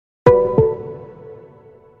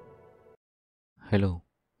Hello,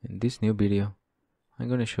 in this new video I'm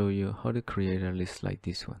going to show you how to create a list like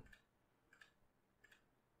this one,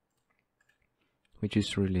 which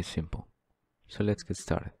is really simple. So let's get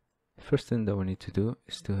started. First thing that we need to do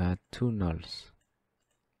is to add two nulls.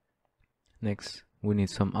 Next we need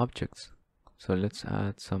some objects, so let's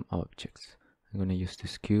add some objects. I'm going to use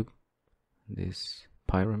this cube, this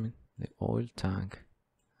pyramid, the oil tank,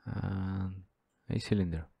 and a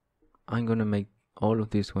cylinder. I'm going to make all of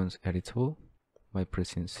these ones editable by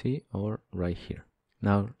pressing C or right here.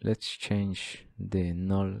 Now let's change the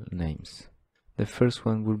null names. The first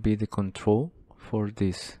one will be the control for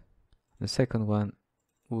this. The second one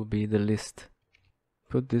will be the list.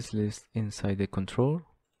 Put this list inside the control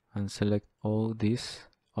and select all these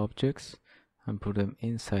objects and put them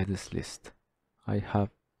inside this list. I have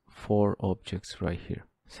 4 objects right here.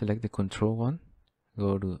 Select the control one,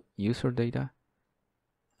 go to user data,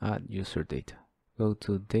 add user data. Go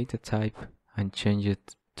to data type and change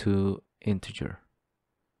it to integer.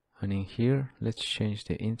 And in here, let's change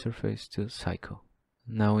the interface to cycle.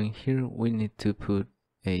 Now in here, we need to put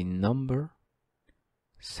a number,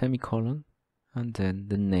 semicolon, and then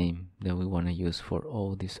the name that we want to use for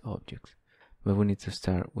all these objects. But we need to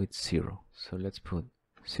start with 0. So let's put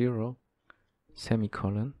 0,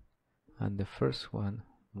 semicolon, and the first one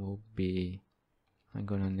will be, I'm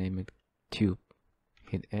going to name it tube.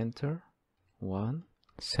 Hit enter, 1,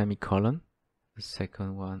 semicolon. The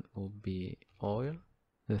second one will be oil.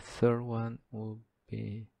 The third one will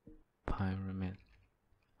be pyramid.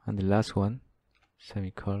 And the last one,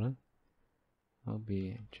 semicolon, will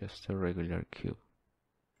be just a regular cube.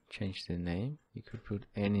 Change the name. You could put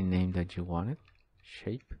any name that you wanted.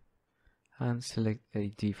 Shape. And select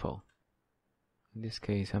a default. In this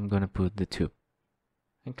case, I'm going to put the tube.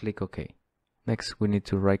 And click OK. Next, we need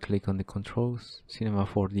to right click on the controls, Cinema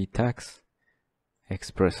 4D tags,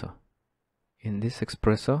 Espresso. In this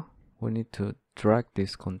Espresso, we need to drag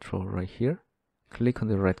this control right here, click on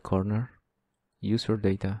the right corner, user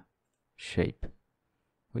data, shape,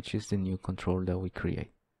 which is the new control that we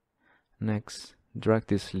create. Next, drag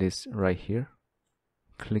this list right here,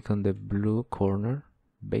 click on the blue corner,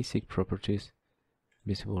 basic properties,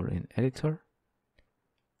 visible in editor,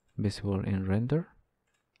 visible in render,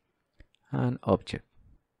 and object.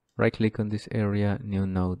 Right click on this area, new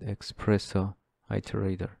node, Espresso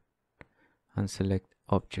iterator, and select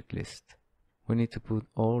object list. We need to put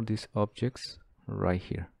all these objects right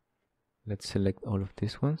here. Let's select all of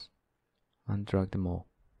these ones and drag them all.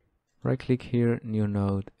 Right click here, new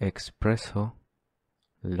node, Espresso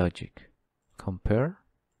logic, compare.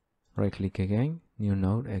 Right click again, new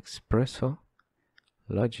node, Espresso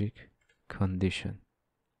logic condition.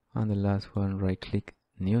 And the last one, right click,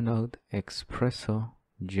 new node, Espresso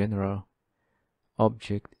general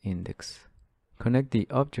object index. Connect the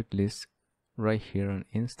object list right here on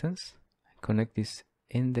instance. Connect this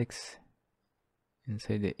index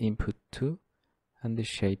inside the input 2 and the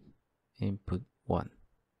shape input 1.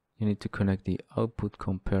 You need to connect the output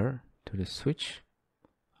compare to the switch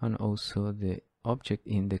and also the object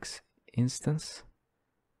index instance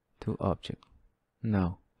to object.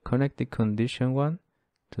 Now connect the condition 1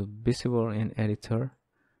 to visible in editor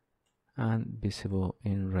and visible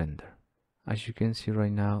in render. As you can see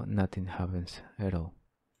right now, nothing happens at all.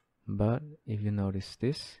 But if you notice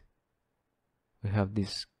this, we have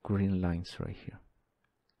these green lines right here.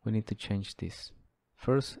 We need to change this.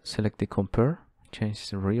 First, select the compare, change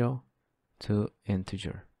the real to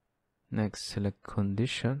integer. Next, select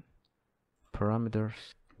condition,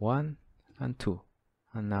 parameters 1 and 2.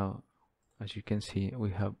 And now, as you can see,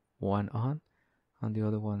 we have one on and the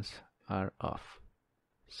other ones are off.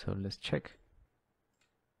 So let's check.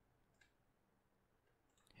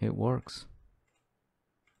 It works.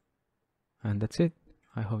 And that's it.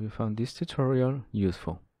 I hope you found this tutorial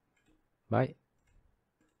useful. Bye.